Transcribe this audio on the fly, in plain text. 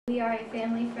we are a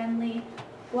family-friendly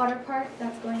water park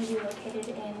that's going to be located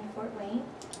in Fort Wayne.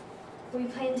 We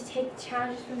plan to take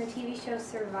challenges from the TV show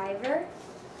Survivor,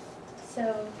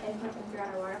 and put them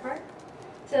throughout our water park.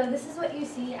 So this is what you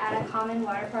see at a common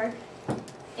water park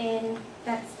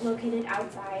that's located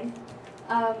outside.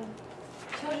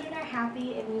 Children are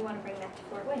happy and we want to bring that to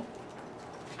Fort Wayne.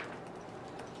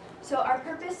 So our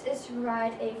purpose is to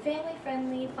provide a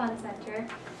family-friendly fun center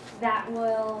that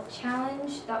will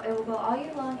it will go all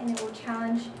year long, and it will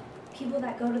challenge people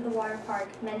that go to the water park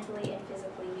mentally and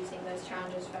physically using those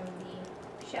challenges from the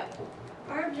show.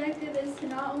 Our objective is to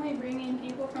not only bring in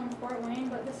people from Fort Wayne,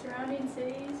 but the surrounding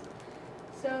cities,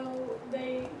 so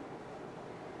bring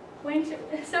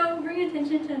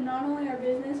attention to not only our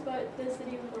business, but the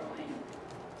city of Fort Wayne.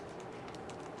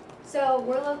 So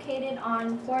we're located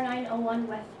on 4901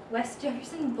 West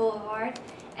Jefferson Boulevard,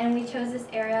 and we chose this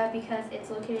area because it's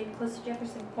located close to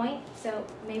Jefferson Point, so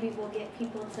maybe we'll get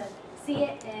people to see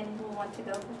it and will want to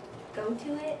go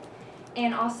to it.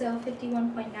 And also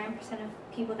 51.9% of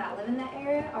people that live in that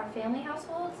area are family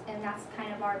households, and that's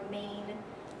kind of our main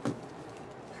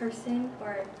person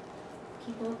or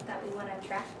people that we want to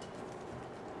attract.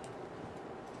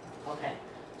 Okay,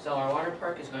 so our water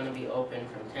park is going to be open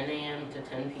from 10 a.m. to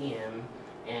 10 p.m.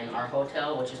 And our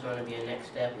hotel, which is going to be a next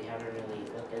step, we haven't really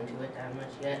looked into it that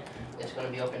much yet. It's going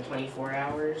to be open 24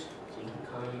 hours, so you can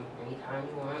come anytime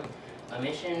you want.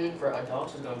 Admission for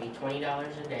adults is going to be $20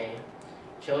 a day.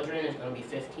 Children is going to be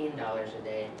 $15 a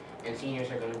day, and seniors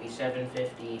are going to be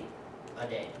 $7.50 a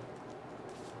day.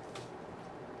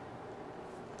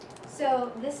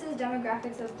 So this is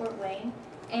demographics of Fort Wayne,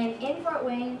 and in Fort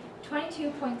Wayne,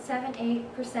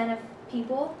 22.78% of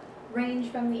people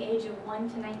range from the age of 1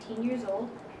 to 19 years old.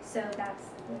 So that's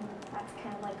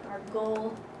kind of like our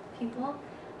goal people.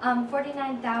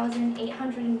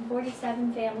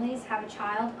 49,847 families have a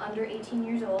child under 18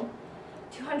 years old.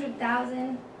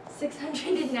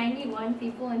 200,691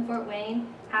 people in Fort Wayne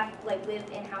have live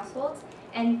in households,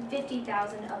 and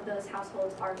 50,000 of those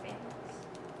households are families.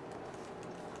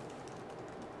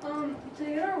 To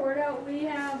get our word out, we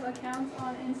have accounts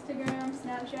on Instagram,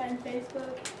 Snapchat, and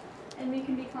Facebook, and we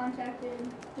can be contacted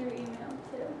through email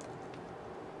too.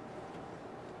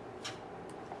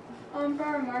 For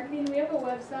our marketing, we have a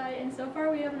website, and so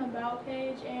far we have an about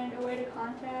page and a way to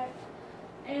contact.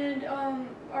 And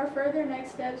our further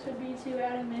next steps would be to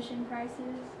add admission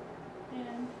prices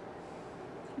and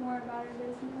more about our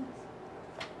business.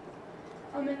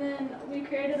 And then we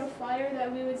created a flyer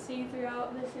that we would see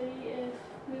throughout the city if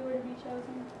we were to be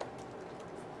chosen.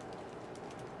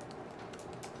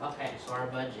 Okay, so our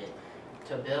budget.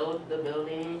 To build the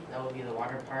building, that would be the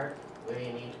water park, where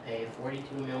you need to pay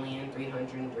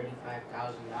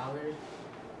 $42,335,000.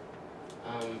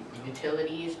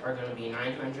 Utilities are going to be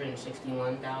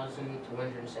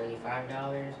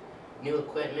 $961,275. New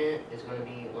equipment is going to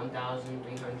be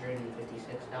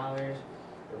 $1,356.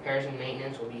 Repairs and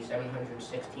maintenance will be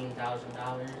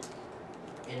 $716,000.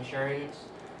 Insurance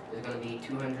is going to be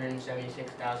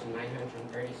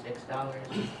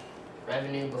 $276,936.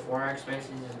 Revenue before our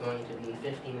expenses is going to be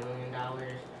 $50 million.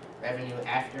 Revenue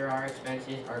after our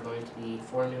expenses are going to be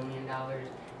 $4 million.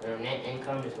 And our net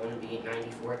income is going to be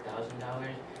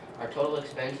 $94,000. Our total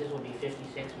expenses will be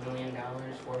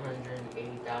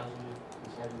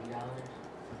 $56,480,070.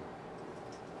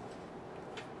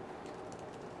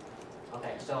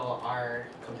 Okay, so our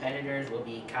competitors will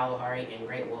be Kalahari and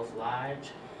Great Wolf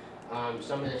Lodge.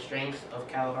 Some of the strengths of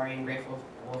Kalahari and Great Wolf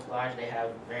Lodge, they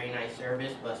have very nice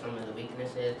service, but some of the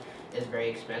weaknesses is very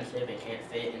expensive and can't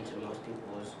fit into most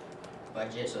people's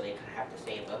budget, so they have to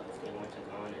save up if they want to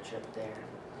go on a trip there.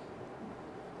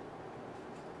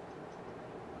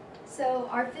 So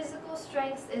our physical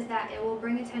strengths is that it will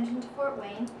bring attention to Fort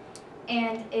Wayne,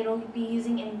 and it'll be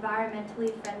using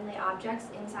environmentally friendly objects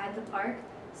inside the park.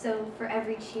 So for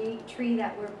every tree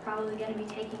that we're probably going to be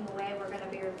taking away, we're going to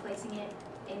be replacing it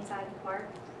inside the park.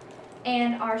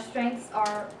 And our strengths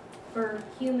are, for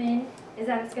human, is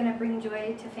that it's going to bring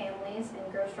joy to families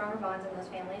and grow stronger bonds in those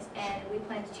families. And we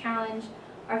plan to challenge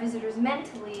our visitors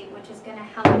mentally, which is going to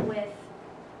help with,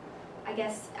 I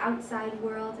guess, outside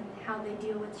world and how they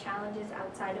deal with challenges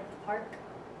outside of the park.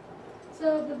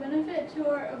 So the benefit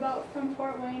from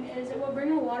Fort Wayne is it will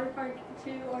bring a water park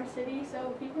to our city,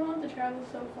 so people don't have to travel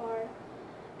so far,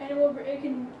 and it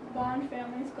can bond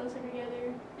families closer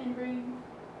together and bring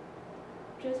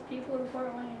just people to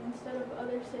Fort Wayne instead of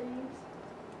other cities.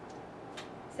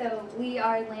 So we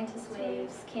are Atlantis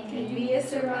Waves. Can you be a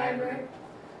survivor?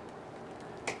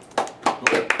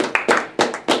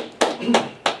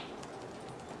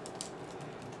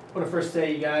 I want to first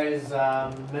say you guys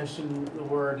mentioned the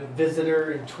word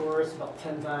visitor and tourist about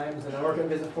 10 times, and I work at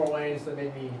Visit Fort Wayne, so it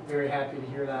made me very happy to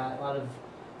hear that. A lot of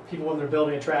people when they're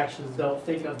building attractions they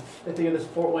think of this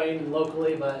Fort Wayne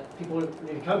locally, but people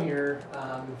need to come here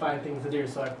and find things to do,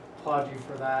 so I applaud you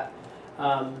for that.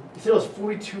 You said it was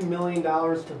 $42 million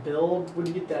to build. Where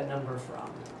did you get that number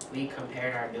from? We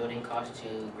compared our building cost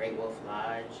to Great Wolf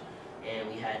Lodge, and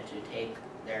we had to take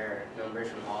their numbers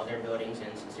from all their buildings,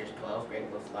 and since there's 12 Great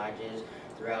Wolf Lodges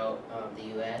throughout the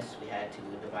U.S., we had to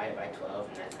divide it by 12,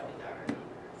 and that's how we got our number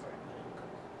for our building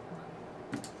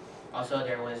cost. Also,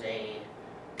 there was a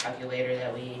calculator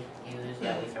that we used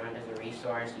that we found as a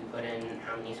resource. You put in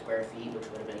how many square feet, which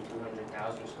would have been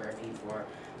 200,000 square feet for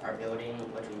our building,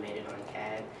 which we made it on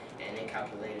CAD, and it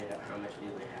calculated how much we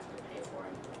would have to pay for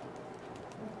it.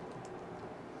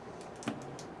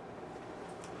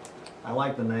 I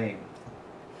like the name.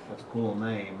 That's a cool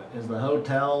name. Is the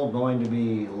hotel going to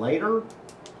be later,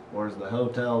 or is the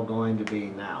hotel going to be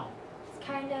now? It's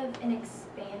kind of an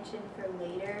expansion for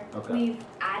later. Okay. We've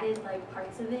added like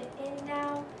parts of it in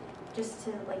now, just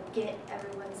to like get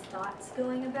everyone's thoughts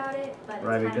going about it. But it's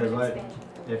Right, kind of an because expansion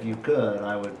for later. if you could,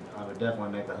 I would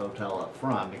definitely make the hotel up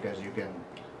front, because you can.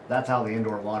 That's how the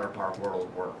indoor water park world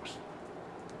works,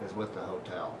 is with the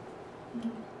hotel.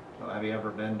 Mhm. So have you ever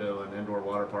been to an indoor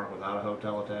water park without a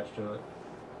hotel attached to it?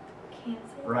 Can't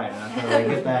say Right, that. and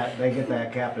that's how they get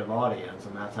that captive audience,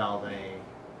 and that's how they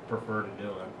prefer to do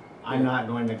it. I'm not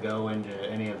going to go into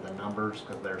any of the numbers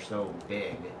because they're so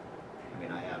big. I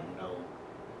mean, I have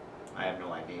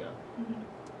no idea. Mhm.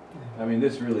 I mean,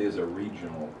 this really is a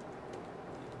regional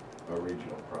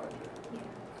project. Yeah.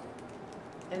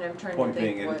 And I'm trying to Point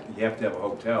being, think you have to have a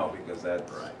hotel because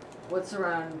that's. Right. what's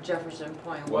around Jefferson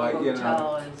Point, Well, what you know-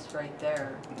 hotel is right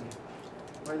there?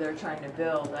 Where they're trying to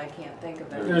build, I can't think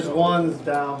of it. There's ones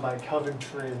down by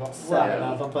Coventry, about 7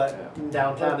 of them, but in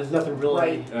downtown there's nothing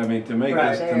really. Right. I mean, to make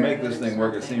Right. this thing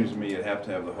work, it There's seems to me you'd have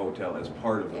to have the hotel as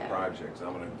part of the Yeah. project. So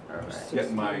I'm gonna Alright. get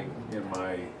in my,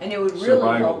 And it would really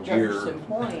survival help gear. Jefferson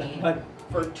Point But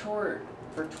for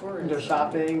tourism. they're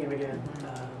shopping and we can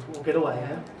we'll get away.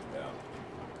 Yeah. yeah.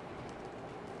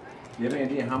 Do you have any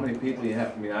idea how many people you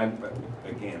have? I mean,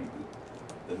 again,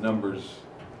 the numbers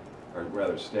are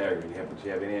rather staggering. But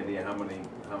you have any idea how many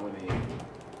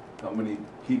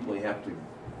people you have to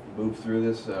move through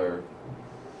this or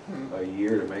a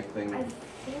year to make things? I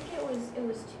think it was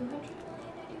 200 million, I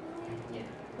do believe. Yeah.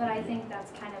 But I think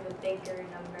that's kind of a bigger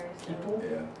number. So People?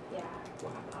 Yeah. yeah,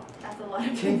 that's a lot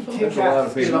of Team people. That's a lot of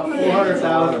Cats, people. about That's a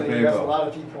lot of 400,000 a year. That's a people. lot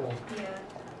of people. Yeah.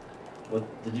 What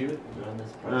did you run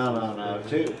this No.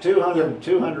 process?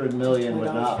 200 million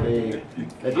would not be.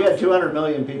 If you had 200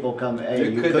 million people come, A,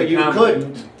 you Could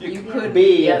couldn't. You could.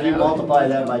 B, if you know, multiply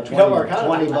that by You help our 20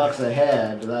 economy. bucks a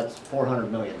head, that's $400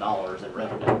 million in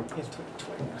revenue. It's pretty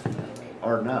 20.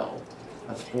 Or no,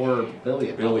 that's $4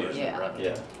 billion in Yeah. revenue.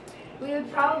 Yeah. We would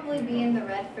probably be in the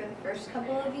red for the first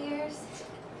couple of years,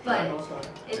 but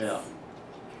it's Yeah.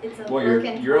 it's a Well, work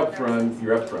in your progress.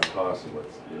 upfront cost is what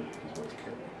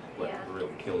Yeah. really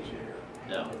kills you here.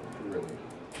 Yeah. Really.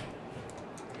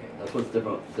 That's what's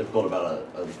difficult about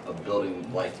a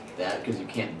building like that, because you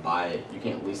can't buy it, you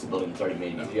can't lease a building that's already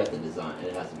made, because you have to design,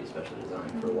 it has to be specially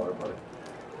designed for a water park.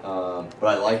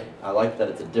 But I like that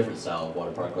it's a different style of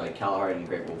water park. Like Kalahari and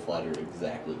Great Wolf Lodge are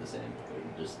exactly the same, they're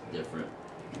just different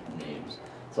names.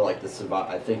 So like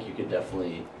I think you could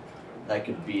definitely, that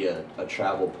could be a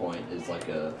travel point, is like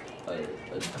a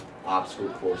obstacle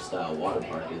course style water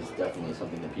park is definitely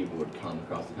something that people would come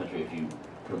across the country if you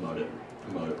promote it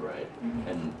right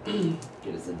and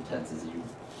get as intense as you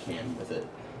can with it.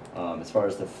 As far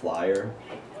as the flyer,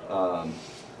 to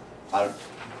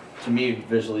me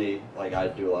visually, like I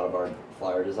do a lot of our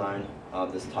flyer design.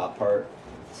 This top part,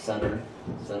 center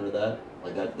that.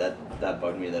 Like that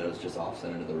bugged me that it was just off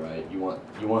center to the right. You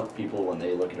want people when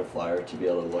they look at a flyer to be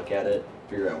able to look at it,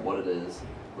 figure out what it is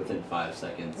within 5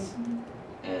 seconds.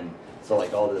 And so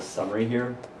like all this summary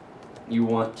here, you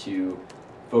want to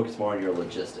focus more on your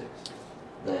logistics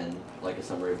than like a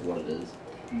summary of what it is.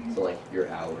 So like your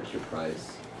hours, your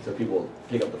price. So people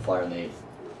pick up the flyer and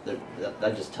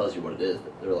that just tells you what it is.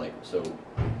 They're like, so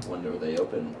when are they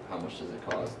open? How much does it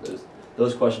cost?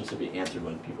 Those questions should be answered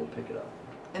when people pick it up.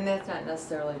 And that's not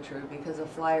necessarily true, because a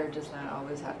flyer does not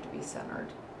always have to be centered.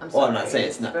 Well, I'm not saying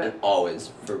it's not but,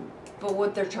 always for. but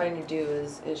what they're trying to do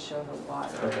is show the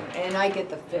water. Okay. And I get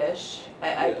the fish.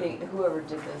 I think whoever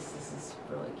did this is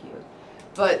really cute.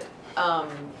 But,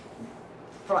 and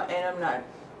I'm not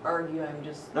arguing, I'm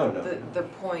just, No. the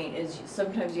point is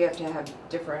sometimes you have to have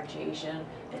differentiation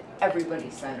and everybody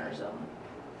centers them,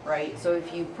 right? So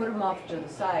if you put them off to the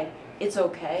side, it's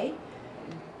okay,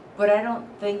 But I don't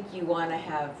think you wanna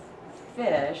have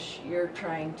fish, you're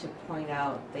trying to point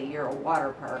out that you're a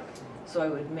water park. So I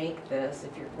would make this,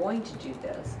 if you're going to do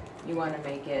this, you wanna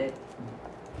make it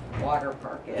water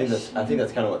park-ish. I think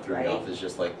that's kind of what threw me Right. off, is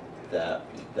just like that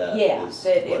Yeah, is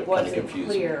that what it kinda wasn't confused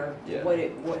me. clear Yeah.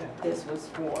 what this was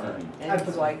for, Mhm.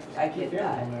 and so I get Keep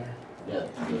that. on there. Yeah,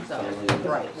 the So, family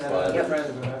right. slide.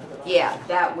 Yep. Yeah,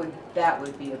 that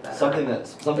would be a better.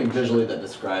 Something visually that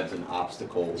describes an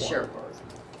obstacle water Sure. park.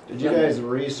 Did you guys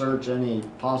research any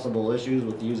possible issues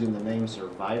with using the name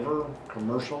Survivor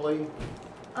commercially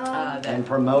That- and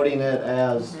promoting it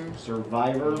as Mhm.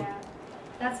 Survivor? Yeah,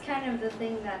 that's kind of the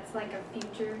thing that's like a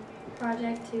future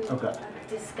project to Okay.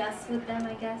 discuss with them,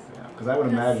 I guess. Because I would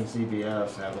imagine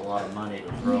CBS has a lot of money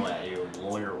to throw at you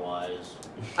lawyer-wise.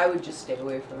 I would just stay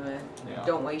away from it. Yeah.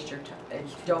 Don't waste your time,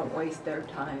 don't waste their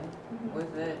time Mhm.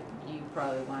 with it. You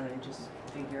probably wanna just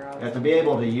figure out And to be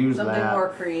able to use something more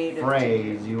that creative to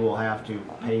phrase, do. you will have to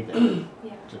pay them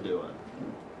Yeah. to do it.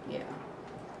 Yeah.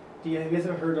 Do you guys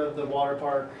ever heard of the water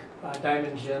park,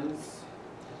 Diamond Gems?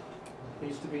 It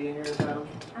used to be in your town.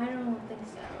 I don't think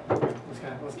so.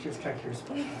 I was just kind of curious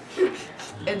about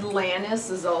that. Atlantis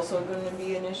is also gonna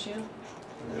be an issue.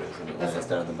 There's an Atlantis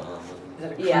down in the Bahamas. Is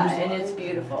that a cruise Yeah, and line? it's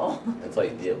beautiful. It's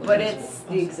like the Atlantis. But it's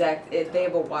the exact, they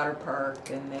have a water park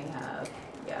and they have,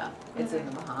 yeah, it's in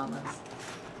the Bahamas.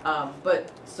 But,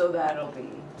 so that'll be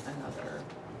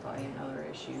probably another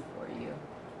issue for you.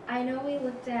 I know we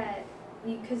looked at,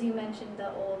 because you mentioned the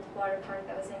old water park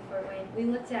that was in Fort Wayne. We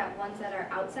looked at ones that are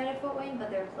outside of Fort Wayne, but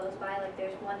they're close by. Like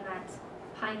there's one that's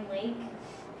Pine Lake,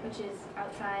 which is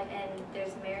outside, and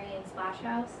there's Marin Splash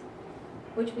House,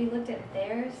 which we looked at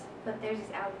theirs, but theirs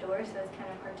is outdoors, so it's kind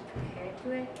of hard to compare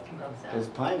to it. Is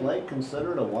Pine Lake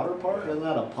considered a water park? Isn't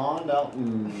that a pond out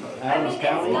in I Adams mean, it's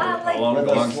County? not like Along- With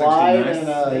along a slide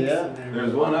 69. and yeah.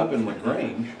 There's one up in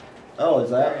LaGrange. Oh, is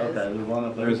that, There is. okay, there's one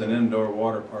up there. There's an indoor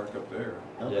water park up there.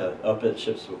 Okay. Yeah, up at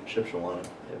Shipshawana.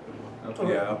 Yeah,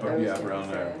 up, I was yeah, gonna around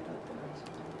say, there. I thought there was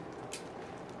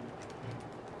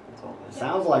That's all I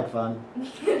Sounds like fun.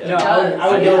 No, I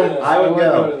would go to this. I would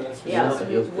go. to this. one. Yeah, Yeah, so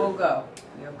feels we'll good. go.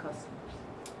 We have customers.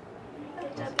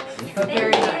 Very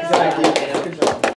Very nice. Thank you.